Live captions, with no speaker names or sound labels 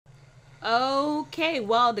Okay,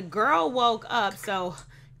 well, the girl woke up, so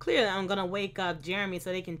clearly I'm gonna wake up Jeremy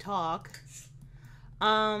so they can talk.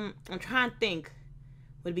 I'm trying to think.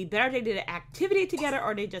 Would it be better if they did an activity together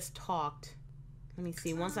or they just talked? Let me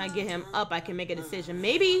see. Once I get him up, I can make a decision.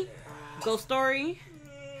 Maybe ghost story.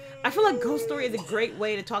 I feel like ghost story is a great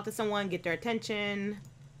way to talk to someone, get their attention.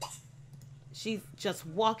 She's just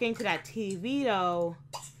walking to that TV, though.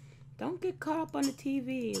 Don't get caught up on the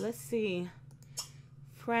TV. Let's see.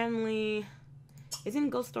 Friendly.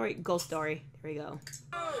 Isn't ghost story? Ghost story. There we go.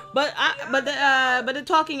 But the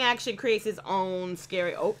talking action creates its own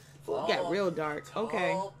scary. Oh, it got real dark.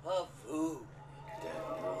 Okay.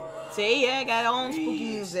 See, yeah, got own spooky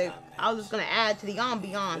music. I was just gonna add to the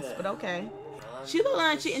ambiance, but okay. She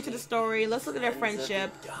launched into the story. Let's look at their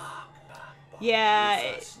friendship. Yeah,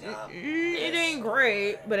 it ain't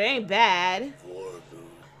great, but it ain't bad.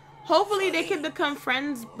 Hopefully they can become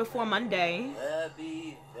friends before Monday.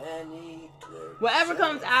 Whatever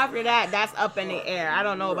comes after that, that's up in the air. I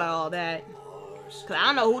don't know about all that. Because I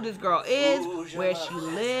don't know who this girl is, where she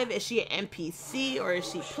live. Is she an NPC or is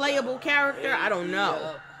she a playable character? I don't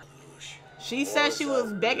know. She said she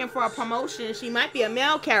was begging for a promotion. She might be a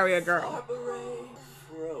mail carrier girl.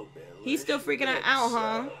 He's still freaking her out,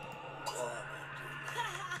 huh?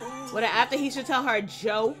 What, after he should tell her a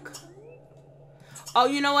joke? Oh,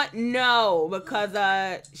 you know what? No,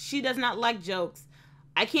 because she does not like jokes.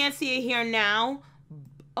 I can't see it here now.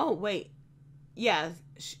 Oh, wait. Yeah,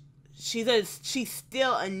 she's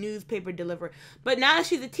still a newspaper deliverer. But now that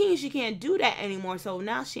she's a teen, she can't do that anymore. So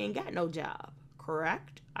now she ain't got no job.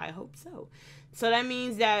 Correct? I hope so. So that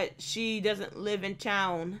means that she doesn't live in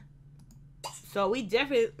town. So we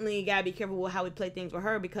definitely gotta be careful with how we play things with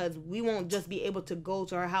her, because we won't just be able to go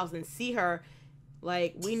to her house and see her.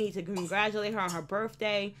 Like, we need to congratulate her on her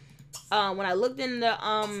birthday. When I looked in the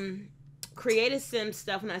Creative Sim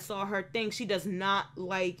stuff and I saw her thing, she does not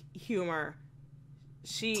like humor.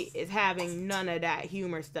 She is having none of that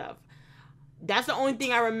humor stuff. That's the only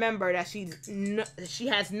thing I remember, that she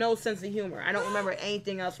has no sense of humor. I don't remember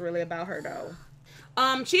anything else really about her, though.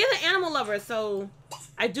 She is an animal lover, so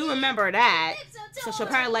I do remember that. So she'll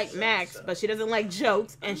probably like Max, but she doesn't like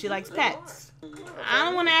jokes, and she likes pets. I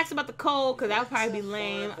don't want to ask about the cold, because that would probably be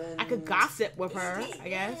lame. I could gossip with her, I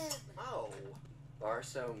guess.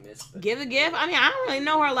 Give a gift? I mean, I don't really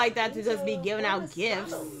know her like that to just be giving out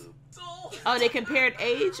gifts. Oh, they compared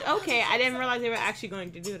age? Okay, I didn't realize they were actually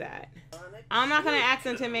going to do that. I'm not going to ask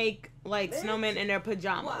them to make, like, snowmen in their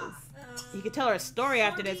pajamas. You can tell her a story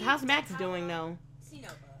after this. How's Max doing, though?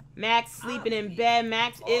 Max sleeping in bed.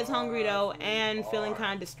 Max is hungry, though, and feeling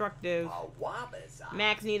kind of destructive.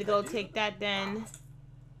 Max need to go take that, then.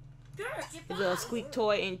 His little squeak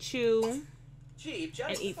toy and chew.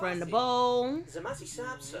 And eat from the bowl.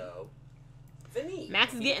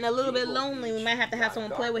 Max is getting a little bit lonely. We might have to have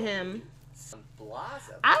someone play with him.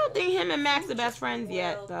 I don't think him and Max are best friends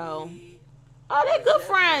yet, though. Oh, they're good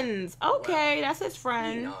friends. Okay, that's his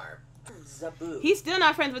friend. He's still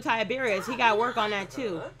not friends with Tiberius. He got to work on that,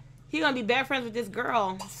 too. He's going to be bad friends with this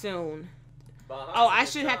girl soon. Oh, I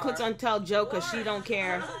should have clicked on Tell Joe, because she don't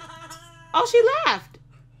care. Oh, she laughed.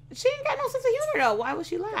 She ain't got no sense of humor, though. Why would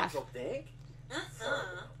she laugh?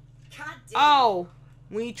 Oh,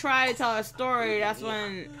 when he tried to tell a story, that's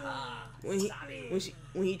when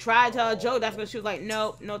he tried to tell a joke, that's when she was like,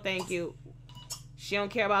 no thank you. She don't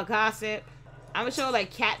care about gossip. I'm gonna show her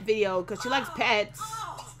like cat video, because she likes pets.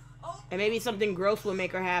 And maybe something gross will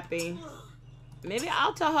make her happy. Maybe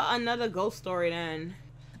I'll tell her another ghost story then.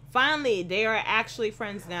 Finally, they are actually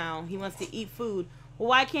friends now. He wants to eat food. Well,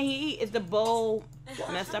 why can't he eat? Is the bowl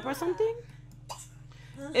messed up or something?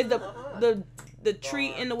 Is the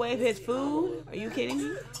treat in the way of his food? Are you kidding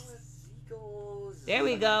me? There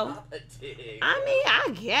we go. I mean, I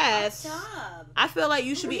guess. I feel like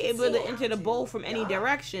you should be able to enter the bowl from any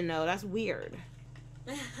direction, though. That's weird.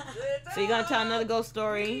 So you're going to tell another ghost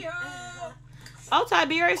story? Oh,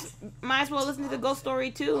 Tiberius might as well listen to the ghost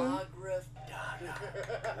story, too.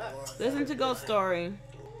 Listen to ghost story.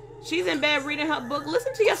 She's in bed reading her book.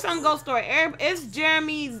 Listen to your son ghost story. It's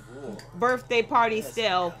Jeremy's birthday party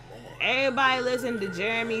still. Everybody listen to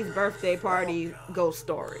Jeremy's birthday party ghost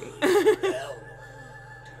story.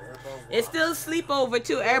 It's still a sleepover,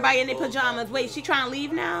 too. Everybody in their pajamas. Wait, she trying to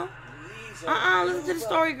leave now? Listen to the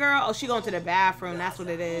story, girl. Oh, she going to the bathroom. That's what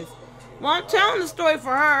it is. Well, I'm telling the story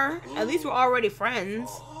for her. At least we're already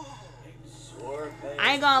friends.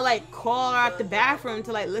 I ain't gonna, like, call her out the bathroom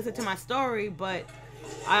to, like, listen to my story, but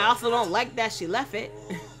I also don't like that she left it.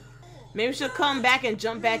 Maybe she'll come back and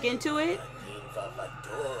jump back into it.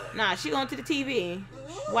 Nah, she going to the TV.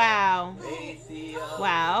 Wow.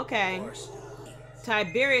 Wow, okay.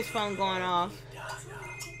 Tiberius' phone going off.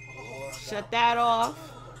 Shut that off.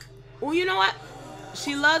 Well, you know what?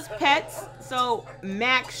 She loves pets, so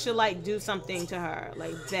Max should like do something to her,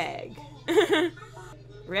 like beg.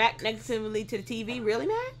 React negatively to the TV, really,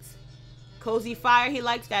 Max? Cozy fire, he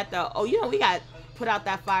likes that though. Oh, you know we got put out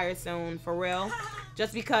that fire soon, for real.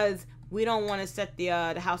 Just because we don't want to set the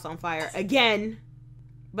house on fire again.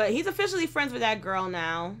 But he's officially friends with that girl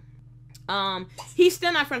now. He's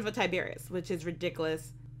still not friends with Tiberius, which is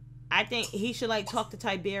ridiculous. I think he should like talk to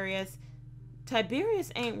Tiberius. Tiberius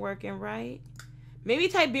ain't working right. Maybe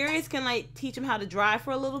Tiberius can like teach him how to drive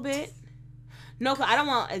for a little bit. No, I don't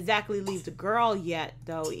want to exactly leave the girl yet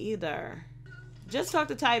though either. Just talk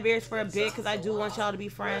to Tiberius for a bit because I do want y'all to be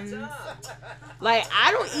friends. Like,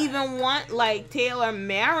 I don't even want like Taylor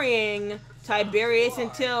marrying Tiberius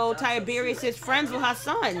until Tiberius is friends with her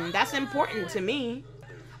son. That's important to me.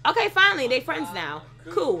 Okay, finally, they friends now.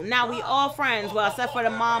 Cool. Now we all friends. Well, except for the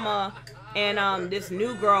mama and this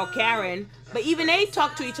new girl, Karen. But even they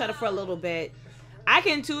talk to each other for a little bit. I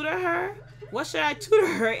can tutor her. What should I tutor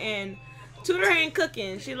her in? Tutor her in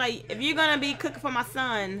cooking. She like, if you're gonna be cooking for my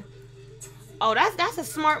son. Oh, that's a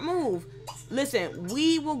smart move. Listen,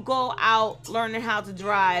 we will go out learning how to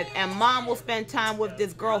drive, and mom will spend time with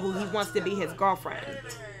this girl who he wants to be his girlfriend.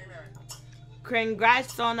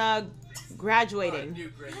 Congrats on graduating.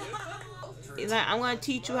 He's like, I'm gonna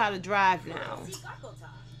teach you how to drive now.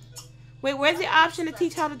 Wait, where's the option to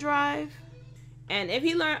teach how to drive? And if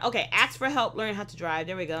he learn, okay, ask for help learning how to drive.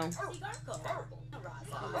 There we go.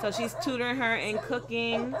 So she's tutoring her in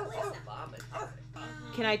cooking.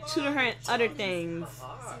 Can I tutor her in other things?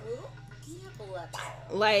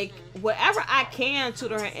 Like, whatever I can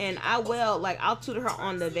tutor her in, I will. Like, I'll tutor her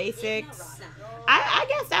on the basics. I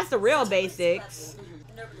guess that's the real basics.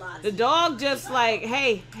 The dog just like,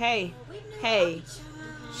 hey.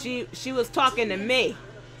 She was talking to me.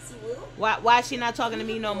 Why is she not talking to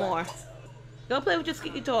me no more? Don't play with your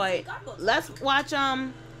squeaky toy. Let's watch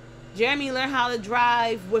Jeremy learn how to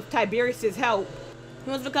drive with Tiberius's help. He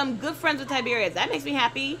wants to become good friends with Tiberius. That makes me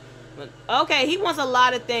happy. Okay, he wants a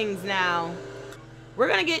lot of things now. We're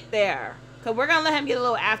gonna get there. Cause we're gonna let him get a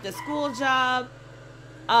little after school job.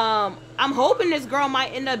 I'm hoping this girl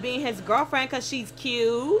might end up being his girlfriend cause she's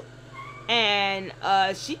cute. And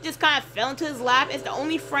she just kind of fell into his lap. It's the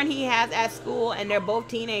only friend he has at school and they're both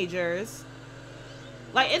teenagers.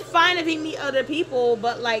 Like, it's fine if he meet other people,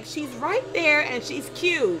 but like, she's right there and she's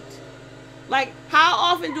cute. Like, how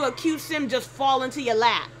often do a cute sim just fall into your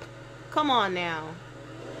lap? Come on now.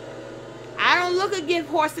 I don't look a gift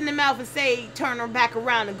horse in the mouth and say, turn her back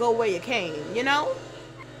around and go where you came, you know?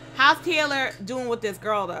 How's Taylor doing with this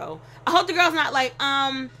girl, though? I hope the girl's not like,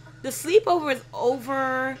 the sleepover is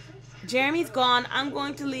over. Jeremy's gone. I'm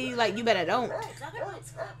going to leave. Like, you better don't.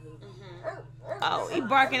 Oh, he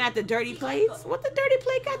barking at the dirty plates? What the dirty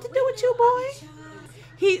plate got to do with you, boy?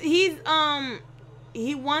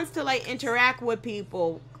 He wants to, like, interact with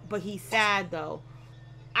people, but he's sad, though.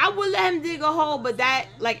 I would let him dig a hole, but that,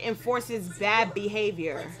 like, enforces bad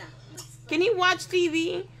behavior. Can he watch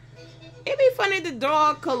TV? It'd be funny if the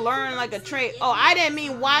dog could learn, like, a trait. Oh, I didn't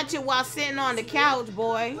mean watch it while sitting on the couch,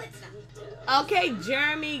 boy. Okay,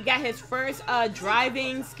 Jeremy got his first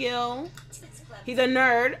driving skill. He's a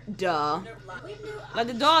nerd. Duh. Like,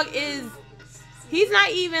 the dog is... He's not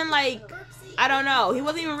even, like... I don't know. He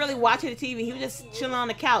wasn't even really watching the TV. He was just chilling on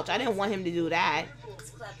the couch. I didn't want him to do that.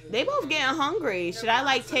 They both getting hungry. Should I,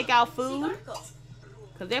 like, take out food?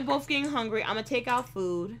 Because they're both getting hungry. I'm going to take out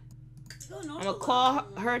food. I'm going to call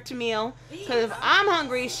her to meal. Because if I'm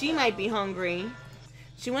hungry, she might be hungry.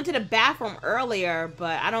 She went to the bathroom earlier,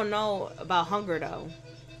 but I don't know about hunger, though.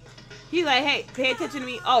 He's like, hey, pay attention to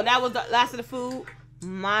me. Oh, that was the last of the food?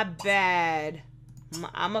 My bad.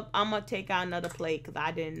 I'm going to take out another plate because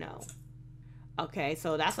I didn't know. Okay,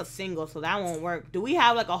 so that's a single, so that won't work. Do we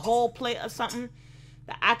have, like, a whole plate or something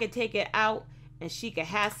that I could take it out and she could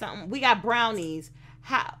have something? We got brownies.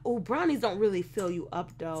 Oh, brownies don't really fill you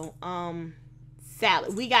up, though.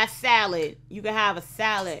 Salad. We got salad. You can have a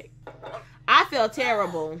salad. I feel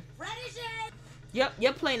terrible.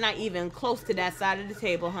 Your plate not even close to that side of the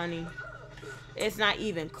table, honey. It's not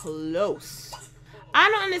even close. I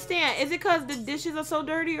don't understand. Is it because the dishes are so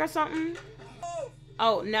dirty or something?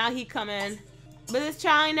 Oh, now he coming. But this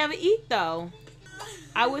child ain't never eat, though.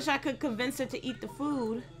 I wish I could convince her to eat the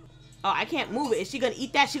food. Oh, I can't move it. Is she going to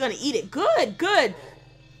eat that? She's going to eat it. Good, good.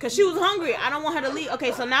 Because she was hungry. I don't want her to leave.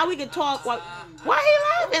 Okay, so now we can talk. Why are you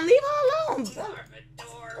laughing? Leave her alone.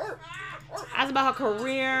 Ask about her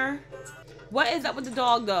career. What is up with the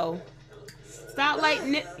dog, though? Stop, like,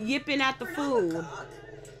 yipping at the food.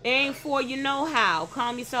 It ain't for you know how.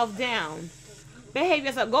 Calm yourself down. Behave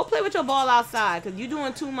yourself. Go play with your ball outside, because you're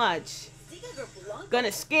doing too much.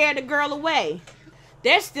 Gonna scare the girl away.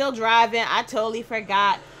 They're still driving. I totally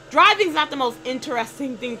forgot. Driving's not the most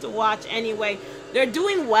interesting thing to watch anyway. They're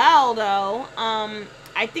doing well, though.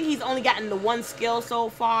 I think he's only gotten the 1 skill so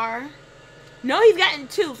far. No, he's gotten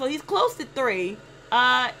 2, so he's close to 3.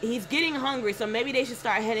 He's getting hungry, so maybe they should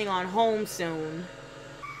start heading on home soon.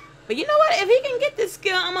 But you know what? If he can get this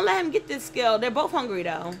skill, I'm gonna let him get this skill. They're both hungry,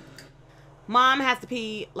 though. Mom has to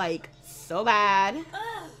pee, like, so bad.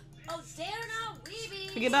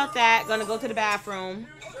 Forget about that. Gonna go to the bathroom.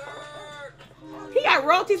 He got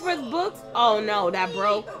royalties for his books? Oh, no, that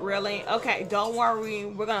broke. Really? Okay, don't worry.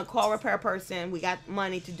 We're gonna call a repair person. We got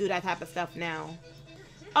money to do that type of stuff now.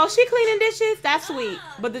 Oh, she cleaning dishes? That's sweet.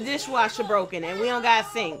 But the dishwasher broken and we don't got a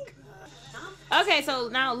sink. Okay, so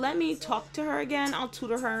now let me talk to her again. I'll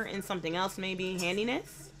tutor her in something else, maybe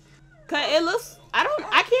handiness. Cause it looks, I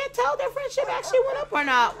can't tell if their friendship actually went up or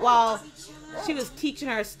not while she was teaching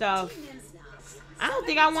her stuff. I don't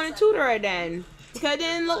think I want to tutor her then. Because it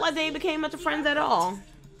didn't look like they became much of friends at all.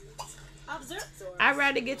 I'd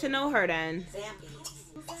rather get to know her then.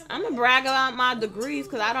 I'm gonna brag about my degrees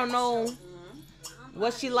because I don't know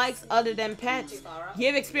what she likes other than pets.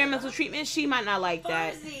 Give experimental treatment, she might not like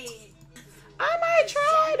that. I might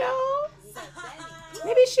try though.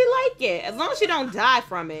 Maybe she like it. As long as she don't die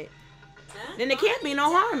from it. Then there can't be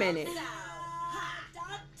no harm in it.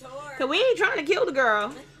 Cause we ain't trying to kill the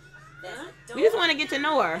girl. We just want to get to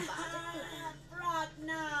know her.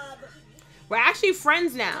 We're actually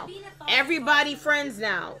friends now. Everybody friends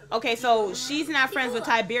now. Okay, so she's not friends with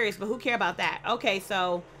Tiberius, but who care about that? Okay,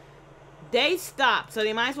 so they stopped, so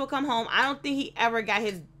they might as well come home. I don't think he ever got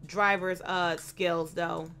his driver's skills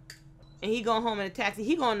though. And he going home in a taxi.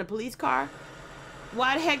 He going in the police car.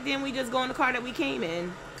 Why the heck didn't we just go in the car that we came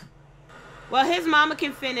in? Well, his mama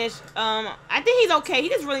can finish. I think he's okay. He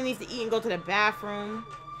just really needs to eat and go to the bathroom.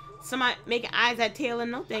 Somebody making eyes at Taylor.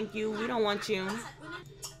 No, thank you. We don't want you.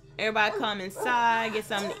 Everybody come inside, get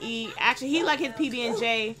something to eat. Actually, he like his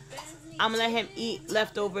PB&J. I'm gonna let him eat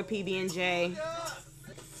leftover PB&J.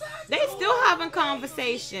 They still having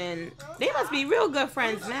conversation. They must be real good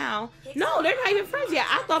friends now. No, they're not even friends yet.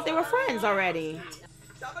 I thought they were friends already.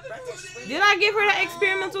 Did I give her that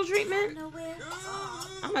experimental treatment?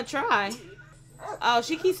 I'm gonna try. Oh,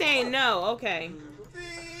 she keeps saying no. Okay.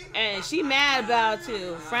 And she mad about it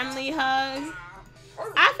too. Friendly hug.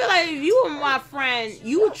 I feel like if you were my friend,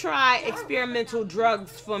 you would try experimental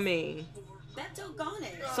drugs for me.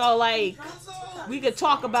 So, like, we could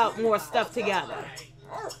talk about more stuff together.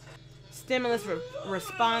 Stimulus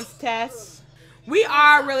response tests. We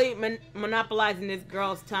are really monopolizing this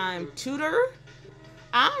girl's time. Tutor?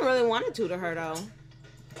 I don't really want to tutor her, though.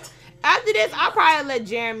 After this, I'll probably let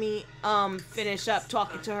Jeremy finish up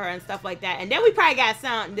talking to her and stuff like that. And then we probably got to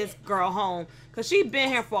send this girl home. Because she's been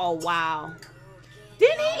here for a while.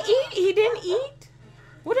 Didn't he eat? He didn't eat?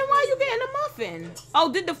 Well, then why are you getting a muffin?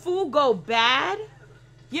 Oh, did the food go bad?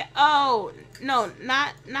 Yeah. Oh, no,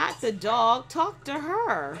 not the dog. Talk to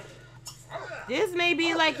her. This may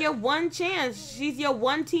be like your one chance. She's your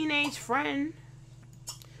one teenage friend.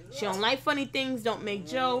 She don't like funny things. Don't make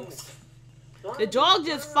jokes. The dog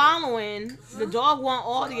just following. The dog want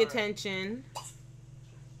all the attention.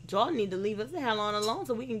 Dog need to leave us the hell on alone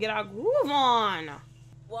so we can get our groove on.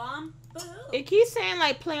 It keeps saying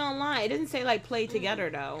like play online. It doesn't say like play together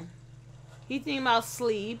though. He's thinking about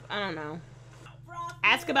sleep. I don't know.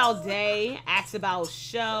 Ask about day. Ask about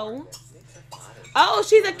show. Oh,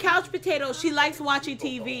 she's a couch potato. She likes watching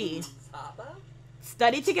TV.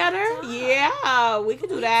 Study together? Yeah, we can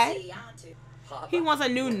do that. He wants a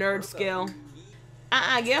new nerd skill.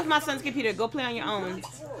 Get off my son's computer. Go play on your own.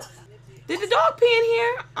 Did the dog pee in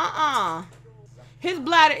here? His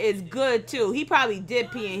bladder is good, too. He probably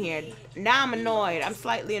did pee in here. Now I'm annoyed. I'm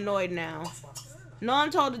slightly annoyed now. No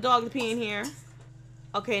one told the dog to pee in here.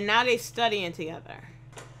 Okay, now they studying together.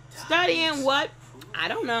 Studying what? I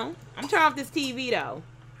don't know. I'm turning off this TV, though.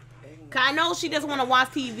 Cause I know she doesn't want to watch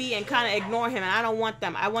TV and kind of ignore him, and I don't want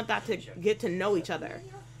them. I want that to get to know each other.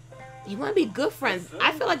 You want to be good friends.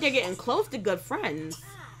 I feel like they're getting close to good friends.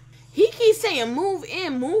 He keeps saying, move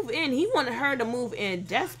in, move in. He wanted her to move in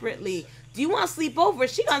desperately. Do you want to sleep over?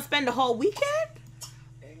 Is she going to spend the whole weekend?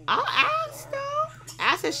 I'll ask, though.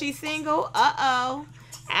 Ask if she's single. Uh-oh.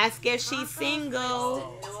 Ask if she's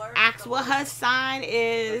single. Ask what her sign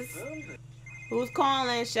is. Who's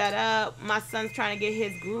calling? Shut up. My son's trying to get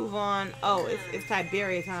his groove on. Oh, it's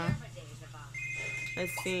Tiberius, huh?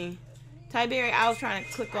 Let's see. Tiberius, I was trying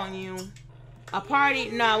to click on you. A party?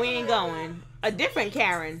 No, we ain't going. A different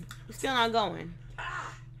Karen. We're still not going.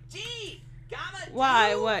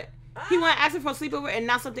 Why? What? He went asking for a sleepover and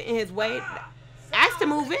not something in his way. Asked to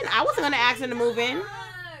move in. I wasn't gonna ask him to move in.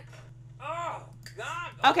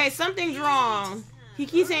 Okay, something's wrong. He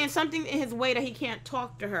keeps saying something in his way that he can't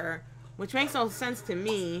talk to her, which makes no sense to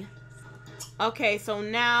me. Okay, so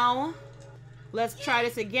now let's try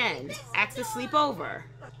this again. Ask to sleep over.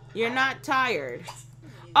 You're not tired.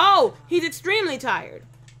 Oh, he's extremely tired.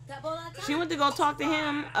 She went to go talk to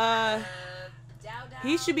him.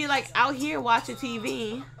 He should be like out here watching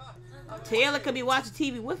TV. Taylor could be watching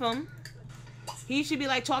TV with him. He should be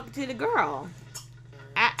like talking to the girl.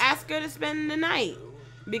 Ask her to spend the night,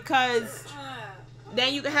 because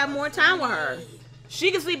then you can have more time with her.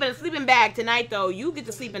 She can sleep in a sleeping bag tonight, though. You get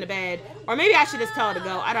to sleep in the bed. Or maybe I should just tell her to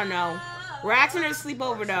go. I don't know. We're asking her to sleep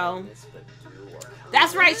over, though.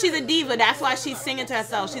 That's right. She's a diva. That's why she's singing to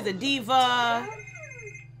herself. She's a diva.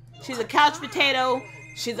 She's a couch potato.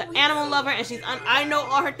 She's an animal lover. And I know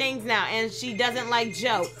all her things now. And she doesn't like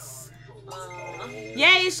jokes.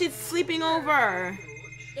 Yay, she's sleeping over.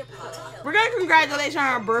 We're going to congratulate her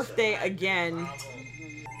on her birthday again.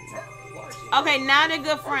 Okay, now they're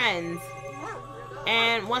good friends.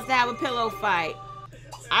 And wants to have a pillow fight.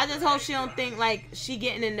 I just hope she don't think like she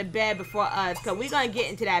getting in the bed before us, because we're going to get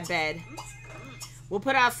into that bed. We'll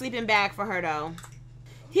put out a sleeping bag for her, though.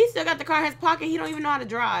 He still got the car in his pocket. He don't even know how to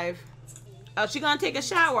drive. Oh, she going to take a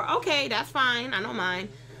shower. Okay, that's fine. I don't mind.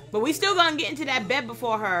 But we still going to get into that bed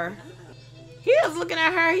before her. He was looking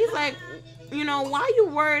at her. He's like, you know, why you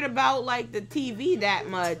worried about, like, the TV that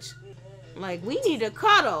much? Like, we need to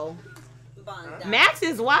cuddle. Max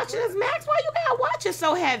is watching us. Max, why you gotta watch it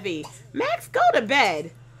so heavy? Max, go to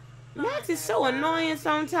bed. Max is so annoying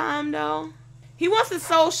sometimes, though. He wants to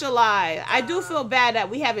socialize. I do feel bad that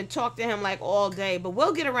we haven't talked to him, like, all day. But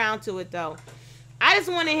we'll get around to it, though. I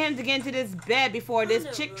just wanted him to get into this bed before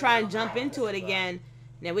this chick try and jump into it again.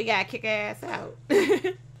 Then we gotta kick her ass out.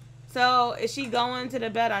 So, is she going to the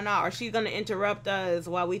bed or not? Or is she going to interrupt us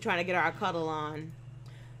while we trying to get our cuddle on?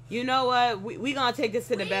 You know what? We going to take this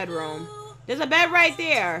to the bedroom. There's a bed right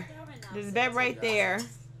there. There's a bed right there.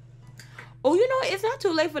 Oh, you know, it's not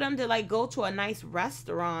too late for them to, like, go to a nice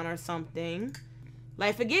restaurant or something.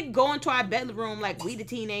 Like, forget going to our bedroom like we the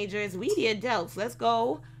teenagers. We the adults. Let's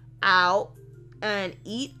go out and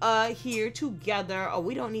eat here together. Oh,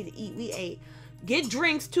 we don't need to eat. We ate. Get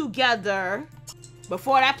drinks together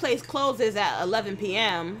before that place closes at 11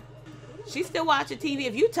 p.m. She's still watching TV.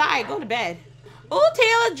 If you tired, go to bed. Oh,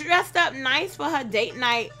 Taylor dressed up nice for her date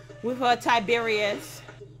night with her Tiberius.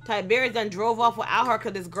 Tiberius done drove off without her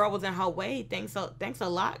because this girl was in her way. Thanks a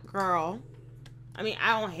lot, girl. I mean,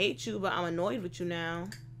 I don't hate you, but I'm annoyed with you now.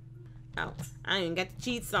 Oh, I ain't even got the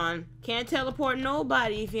cheats on. Can't teleport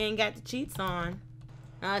nobody if you ain't got the cheats on.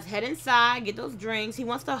 Let's head inside, get those drinks. He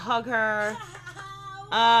wants to hug her.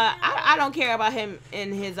 I don't care about him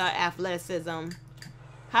and his athleticism.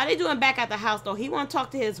 How they doing back at the house, though? He want to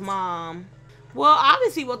talk to his mom. Well,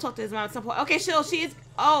 obviously we'll talk to his mom at some point. Okay, so she is...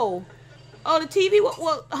 Oh, the TV...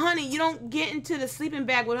 Well, honey, you don't get into the sleeping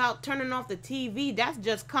bag without turning off the TV. That's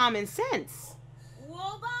just common sense.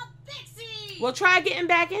 Well, try getting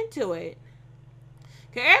back into it.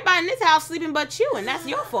 Because everybody in this house sleeping but you, and that's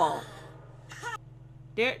your fault.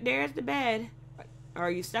 There's the bed.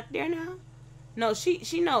 Are you stuck there now? No,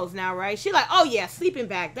 she knows now, right? She like, oh yeah, sleeping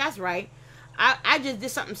bag. That's right. I just did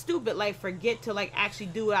something stupid, like forget to like actually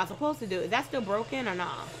do what I was supposed to do. Is that still broken or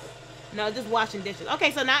not? No, just washing dishes.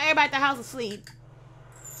 Okay, so now everybody at the house is asleep.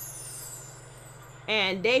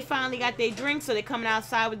 And they finally got their drinks, so they're coming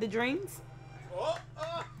outside with the drinks.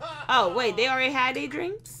 Oh, wait, they already had their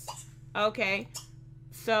drinks? Okay.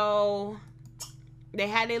 So they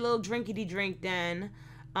had their little drinkity-drink then.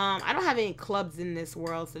 I don't have any clubs in this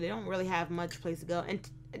world, so they don't really have much place to go. And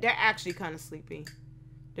they're actually kind of sleepy.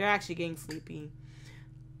 They're actually getting sleepy.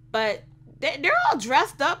 But they're all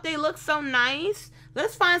dressed up. They look so nice.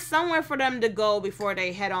 Let's find somewhere for them to go before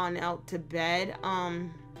they head on out to bed.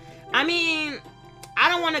 I mean, I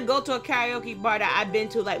don't want to go to a karaoke bar that I've been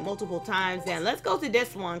to like multiple times. Then let's go to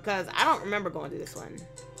this one because I don't remember going to this one.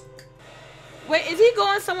 Wait, is he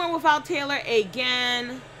going somewhere without Taylor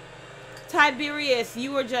again? Tiberius,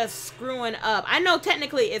 you were just screwing up. I know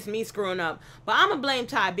technically it's me screwing up, but I'm gonna blame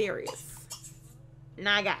Tiberius.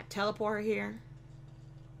 Now I got teleport here.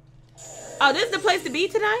 Oh, this is the place to be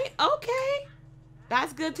tonight? Okay.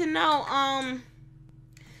 That's good to know.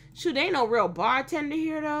 Shoot, there ain't no real bartender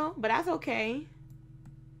here though, but that's okay.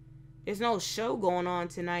 There's no show going on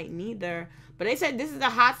tonight neither. But they said this is a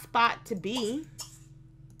hot spot to be.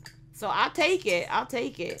 So I'll take it. I'll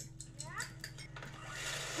take it.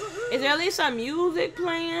 Is there at least some music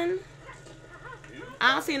playing?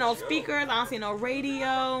 I don't see no speakers. I don't see no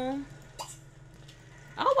radio.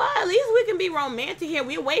 Oh, well, at least we can be romantic here.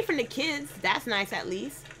 We're away from the kids. That's nice, at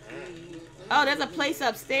least. Oh, there's a place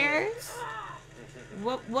upstairs.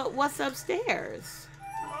 What's upstairs?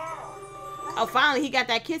 Oh, finally, he got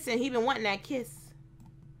that kiss in. He been wanting that kiss.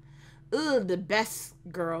 Ugh, the best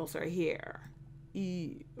girls are here.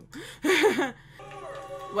 Ew.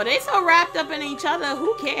 Well, they so wrapped up in each other.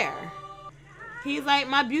 Who care? He's like,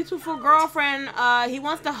 my beautiful girlfriend, he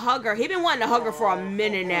wants to hug her. He been wanting to hug her for a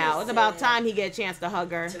minute now. It's about time he get a chance to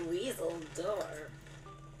hug her.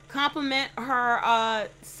 Compliment her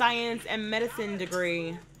science and medicine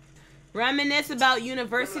degree. Reminisce about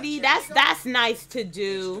university. That's nice to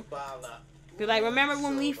do. Cause like, remember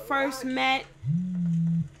when we first met?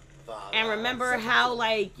 And remember how,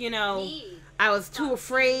 like, you know, I was too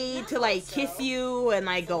afraid to like kiss you and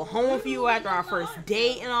like go home with you after our first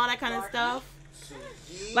date and all that kind of stuff.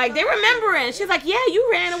 Like, they remembering. She's like, yeah, you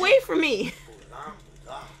ran away from me.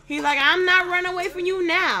 He's like, I'm not running away from you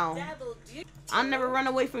now. I'll never run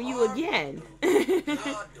away from you again.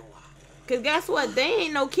 Cause guess what? They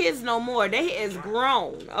ain't no kids no more. They is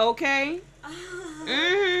grown, okay?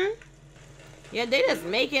 Mm-hmm. Yeah, they just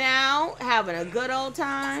making out, having a good old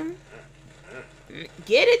time.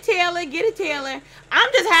 Get it, Taylor. Get it, Taylor. I'm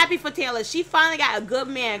just happy for Taylor. She finally got a good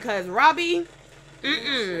man. Cause Robbie,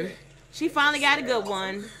 she finally got a good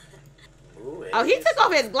one. Oh, he took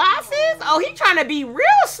off his glasses? Oh, he trying to be real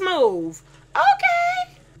smooth.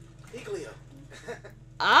 Okay.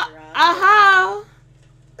 Uh-huh.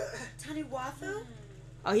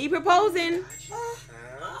 Oh, he proposing.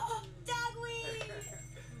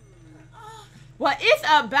 Well, it's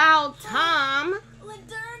about time.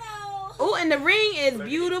 Oh, and the ring is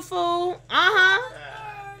beautiful. Uh-huh.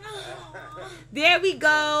 There we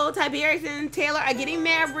go. Tiberius and Taylor are getting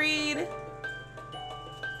married.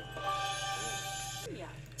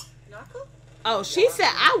 Oh, she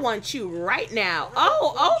said, I want you right now.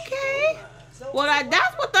 Oh, okay. Well,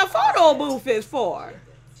 that's what the photo booth is for.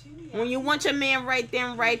 When you want your man right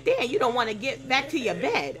then, right there, you don't want to get back to your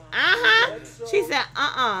bed. Uh-huh. She said,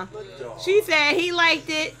 She said he liked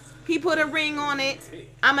it. He put a ring on it.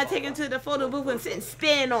 I'm going to take him to the photo booth and sit and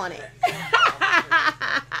spin on it.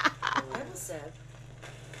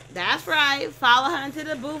 That's right. Follow her into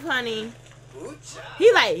the booth, honey.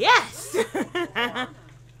 He's like, yes.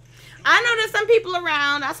 I know there's some people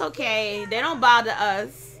around. That's okay. They don't bother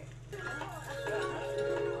us.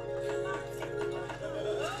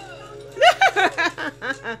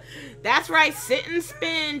 That's right. Sit and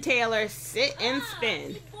spin, Taylor. Sit and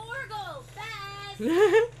spin.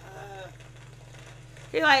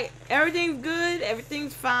 He's like, everything's good.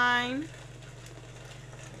 Everything's fine.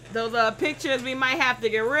 Those pictures we might have to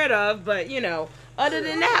get rid of, but you know, other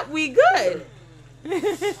than that, we good.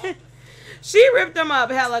 She ripped them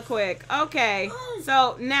up hella quick. Okay,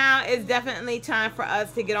 so now it's definitely time for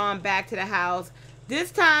us to get on back to the house.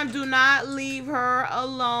 This time, do not leave her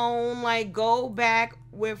alone. Like, go back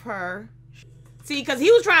with her. See, because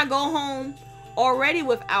he was trying to go home already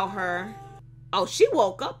without her. Oh, she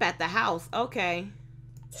woke up at the house. Okay.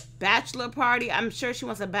 Bachelor party. I'm sure she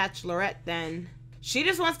wants a bachelorette then. She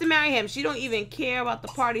just wants to marry him. She don't even care about the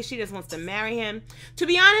party. She just wants to marry him. To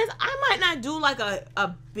be honest, I might not do like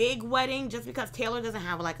a big wedding just because Taylor doesn't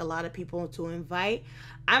have like a lot of people to invite.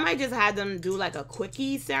 I might just have them do like a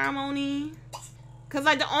quickie ceremony. Because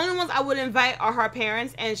like the only ones I would invite are her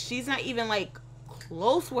parents. And she's not even like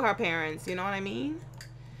close with her parents. You know what I mean?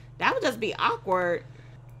 That would just be awkward.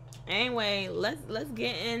 Anyway, let's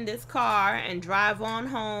get in this car and drive on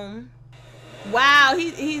home. Wow,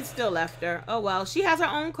 he still left her. Oh well, she has her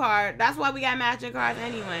own car. That's why we got matching cars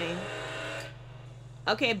anyway.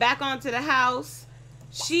 Okay, back onto the house.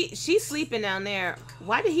 She's sleeping down there.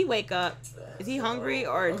 Why did he wake up? Is he hungry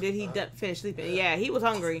or did he finish sleeping? Yeah, he was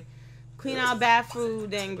hungry. Clean out bad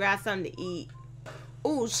food, then grab something to eat.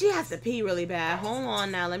 Ooh, she has to pee really bad. Hold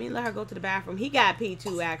on now. Let me let her go to the bathroom. He got pee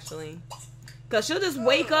too, actually. Because she'll just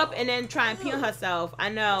wake up and then try and pee on herself. I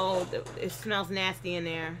know. It smells nasty in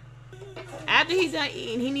there. After he's done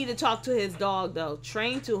eating, he need to talk to his dog, though.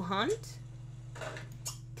 Train to hunt?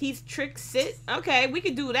 Teach, trick, sit? Okay, we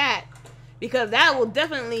could do that. Because that will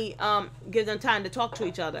definitely give them time to talk to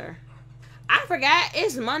each other. I forgot.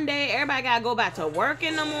 It's Monday. Everybody got to go back to work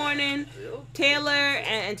in the morning. Taylor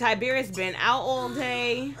and Tiberius been out all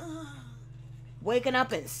day. Waking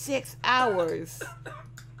up in 6 hours.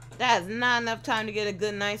 That is not enough time to get a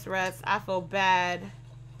good night's rest. I feel bad.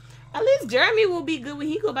 At least Jeremy will be good when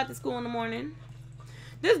he go back to school in the morning.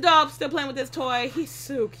 This dog's still playing with this toy. He's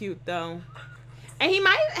so cute, though. And he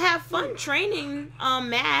might have fun training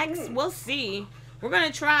Max. We'll see. We're going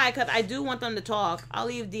to try because I do want them to talk. I'll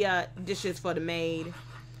leave the dishes for the maid.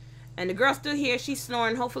 And the girl's still here. She's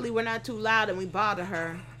snoring. Hopefully we're not too loud and we bother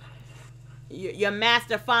her. Your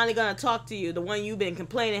master finally gonna talk to you. The one you've been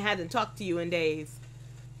complaining hasn't talked to you in days.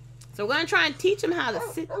 So we're gonna try and teach him how to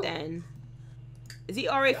sit then. Is he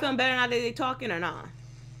already feeling better now that they're talking or not?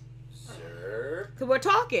 Sir? Cause we're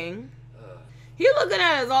talking. He looking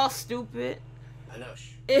at us all stupid.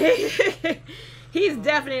 He's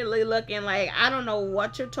definitely looking like, I don't know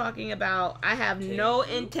what you're talking about. I have no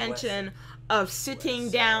intention of sitting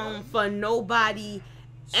down for nobody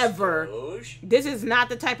ever. This is not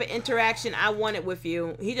the type of interaction I wanted with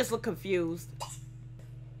you. He just looked confused.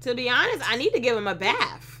 To be honest, I need to give him a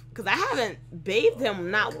bath because I haven't bathed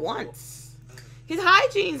him not once. His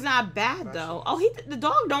hygiene's not bad though. Oh, the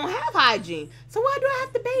dog don't have hygiene. So why do I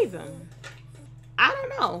have to bathe him? I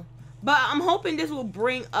don't know. But I'm hoping this will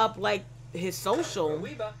bring up like his social.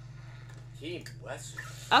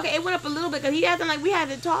 Okay, it went up a little bit because he hasn't like we had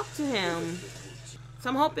to talk to him. So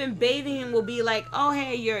I'm hoping bathing him will be like, oh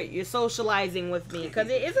hey, you're socializing with me because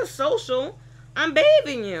it is a social. I'm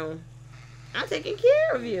bathing you. I'm taking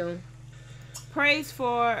care of you. Praise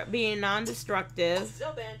for being non-destructive.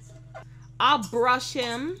 I'll brush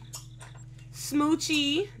him.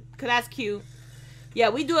 Smoochy, cause that's cute. Yeah,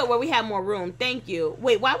 we do it where we have more room. Thank you.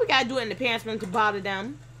 Wait, why we gotta do it in the parents' room to bother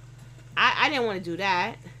them? I didn't want to do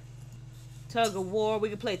that. Tug of war. We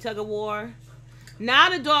can play tug of war. Now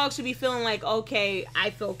the dog should be feeling like, okay, I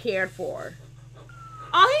feel cared for.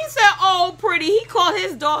 Oh, he said, oh, pretty. He called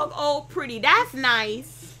his dog, oh, pretty. That's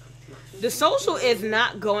nice. The social is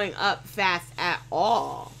not going up fast at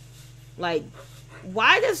all. Like,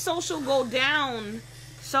 why does social go down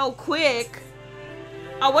so quick?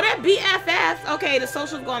 Oh, well, that BFFs. Okay, the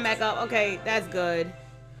social's going back up. Okay, that's good.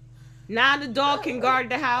 Now the dog can guard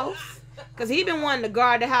the house. Because he been wanting to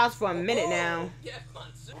guard the house for a minute now.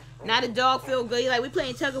 Now the dog feel good. He like, we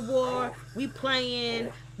playing tug of war. We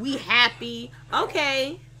playing. We happy.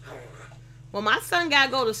 Okay. Well, my son got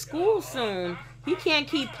to go to school soon. He can't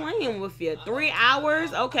keep playing with you. 3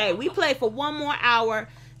 hours? Okay, we play for 1 more hour.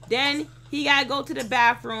 Then he got to go to the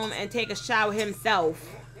bathroom and take a shower himself.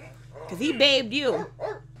 Because he bathed you.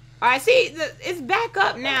 Alright, see, it's back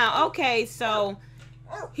up now. Okay, so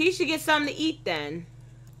he should get something to eat then.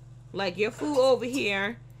 Like your food over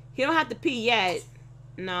here. He don't have to pee yet.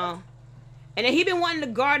 No. And then he been wanting to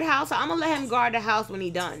guard the house. So I'm going to let him guard the house when he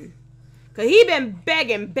done. Because he been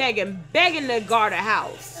begging to guard the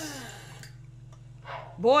house.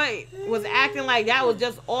 Boy was acting like that was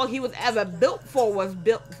just all he was ever built for, was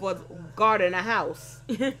built for guarding a house.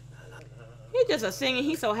 He's just a singing.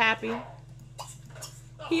 He's so happy.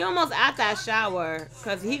 He almost out that shower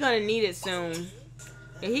because he going to need it soon.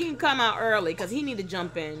 And he can come out early because he need to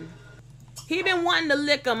jump in. He been wanting to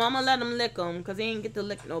lick him. I'm going to let him lick him because he ain't get to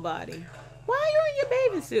lick nobody. Why are you in your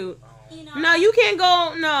bathing suit? No, you can't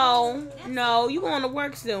go. No, you going to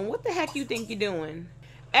work soon. What the heck you think you're doing?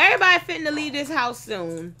 Everybody fitting to leave this house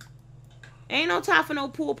soon. Ain't no time for no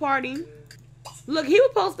pool party. Look, he was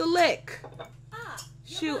supposed to lick.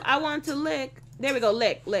 Shoot, I wanted to lick. There we go,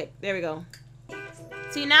 lick. There we go.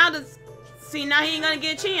 See, now he ain't gonna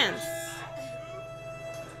get a chance.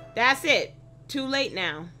 That's it. Too late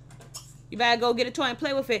now. You better go get a toy and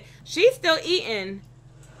play with it. She's still eating.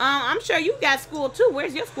 I'm sure you got school too.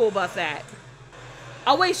 Where's your school bus at?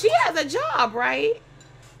 Oh wait, she has a job, right?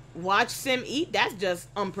 Watch Sim eat. That's just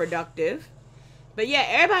unproductive. But yeah,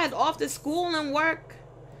 everybody's off to school and work.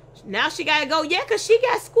 Now she gotta go. Yeah, because she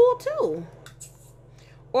got school too.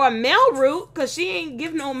 Or a mail route, because she ain't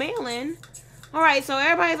give no mail in. Alright, so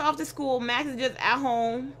everybody's off to school. Max is just at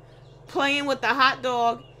home playing with the hot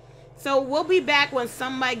dog. So we'll be back when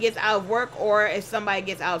somebody gets out of work or if somebody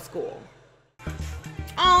gets out of school.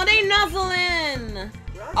 Oh, they nuzzling.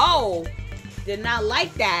 Oh, did not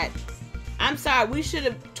like that. I'm sorry, we should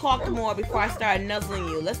have talked more before I started nuzzling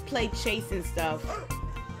you. Let's play chase and stuff.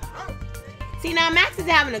 See, now Max is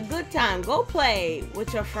having a good time. Go play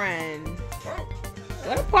with your friend.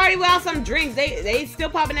 Go to party without some drinks. They still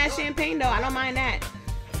popping that champagne though. I don't mind that.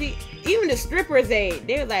 See, even the strippers, they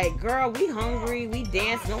were like, girl, we hungry, we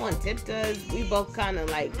dance, no one tipped us. We both kind of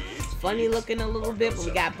like funny looking a little bit, but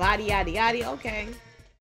we got body yada yada. Okay.